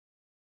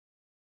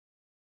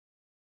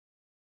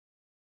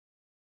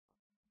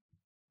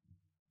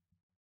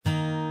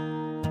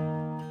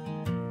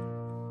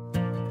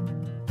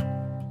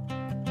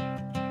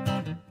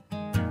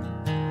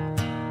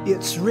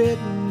It's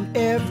written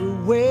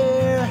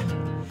everywhere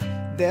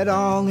that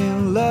all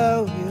in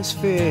love is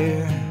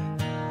fair.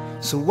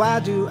 So why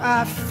do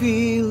I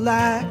feel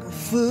like a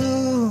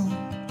fool?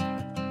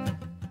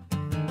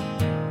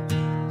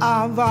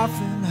 I've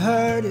often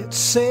heard it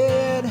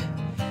said,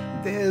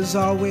 there's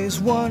always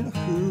one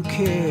who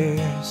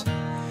cares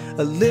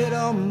a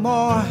little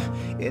more,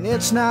 and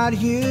it's not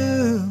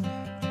you.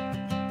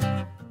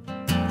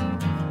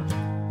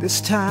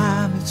 This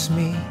time it's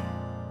me.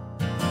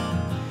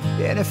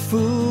 Any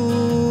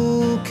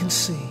fool can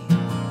see,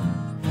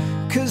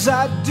 'cause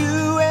I'd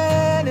do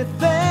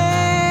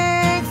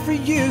anything for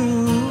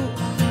you.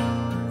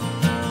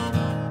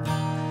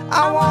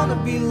 I wanna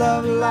be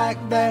loved like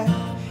that,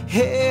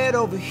 head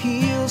over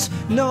heels,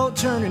 no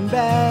turning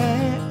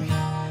back.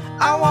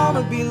 I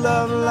wanna be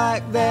loved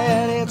like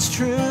that, it's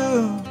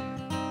true.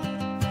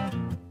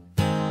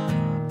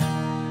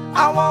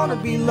 I wanna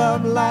be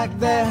loved like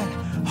that,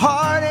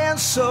 heart and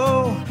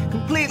soul,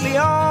 completely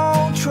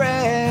on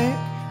track.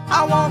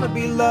 I wanna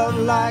be loved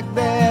like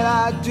that,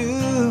 I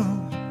do,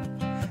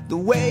 the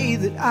way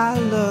that I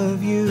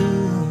love you.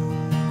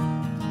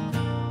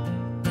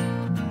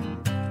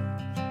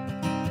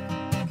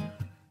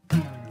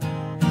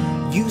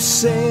 You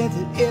said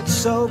that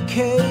it's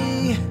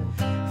okay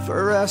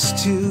for us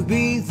to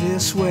be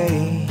this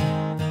way,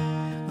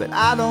 but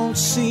I don't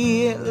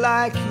see it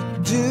like you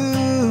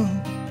do.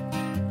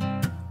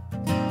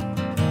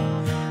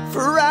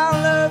 For our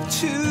love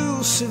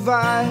to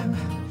survive,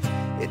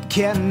 it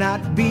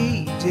cannot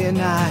be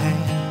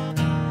denied.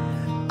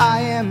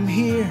 I am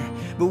here,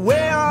 but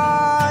where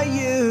are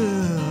you?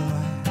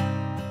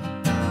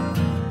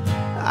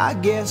 I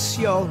guess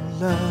your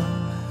love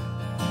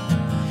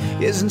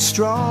isn't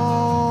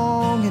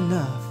strong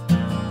enough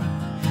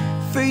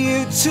for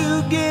you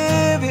to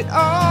give it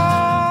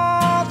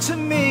all to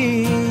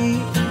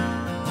me.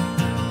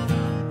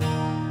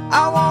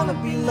 I wanna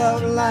be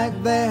loved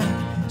like that,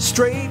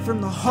 straight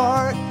from the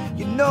heart,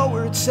 you know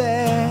where it's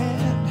at.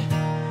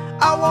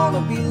 I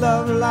wanna be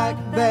loved like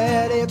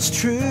that, it's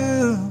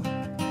true.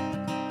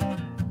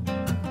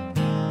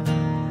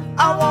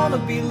 I wanna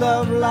be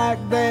loved like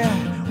that,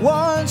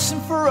 once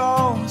and for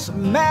all, it's a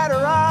matter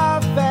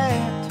of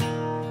fact.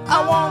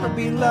 I wanna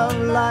be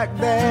loved like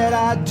that,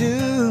 I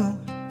do,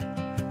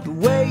 the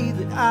way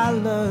that I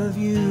love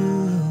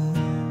you.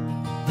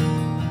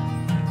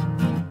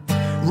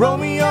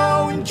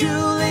 Romeo and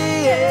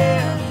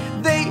Juliet,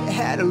 they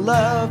had a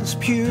love as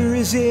pure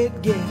as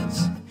it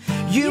gets.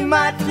 You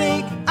might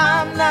think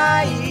I'm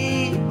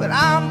naive, but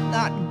I'm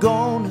not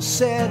gonna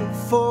settle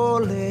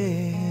for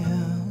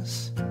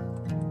less.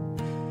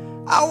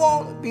 I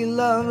wanna be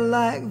loved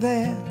like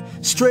that,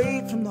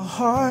 straight from the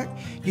heart,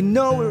 you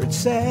know where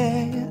it's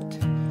at.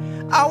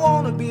 I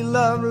wanna be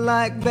loved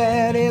like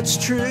that, it's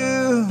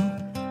true.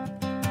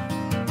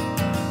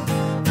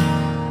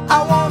 I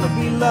wanna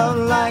be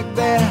loved like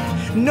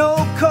that,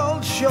 no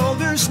cold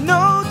shoulders,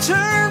 no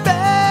turn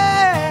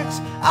backs.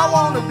 I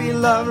wanna be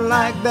loved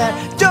like that,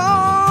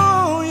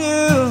 don't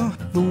you?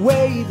 The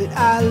way that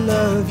I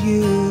love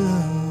you,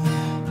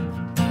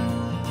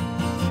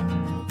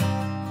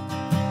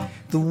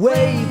 the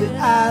way that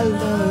I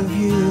love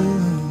you.